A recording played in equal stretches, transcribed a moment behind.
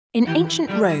In ancient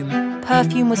Rome,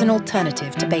 perfume was an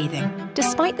alternative to bathing.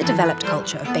 Despite the developed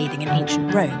culture of bathing in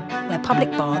ancient Rome, where public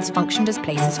baths functioned as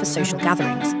places for social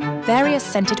gatherings, various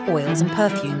scented oils and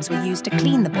perfumes were used to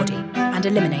clean the body and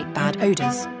eliminate bad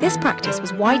odours. This practice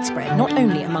was widespread not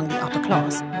only among the upper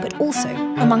class, but also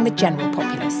among the general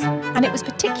populace, and it was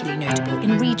particularly notable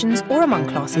in regions or among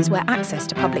classes where access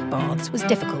to public baths was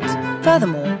difficult.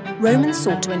 Furthermore, Romans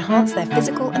sought to enhance their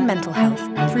physical and mental health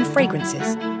through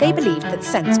fragrances. They believed that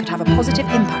scents could have a positive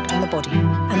impact on the body,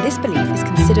 and this belief is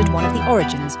considered one of the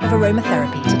origins of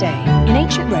aromatherapy today. In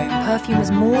ancient Rome, perfume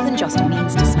was more than just a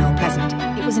means to smell pleasant.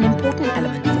 It was an important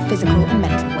element for physical and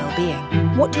mental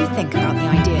well-being. What do you think about the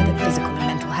idea that physical and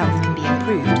mental health can be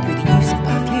improved through the use of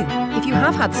perfume? If you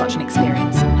have had such an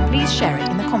experience, please share it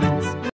in the comments.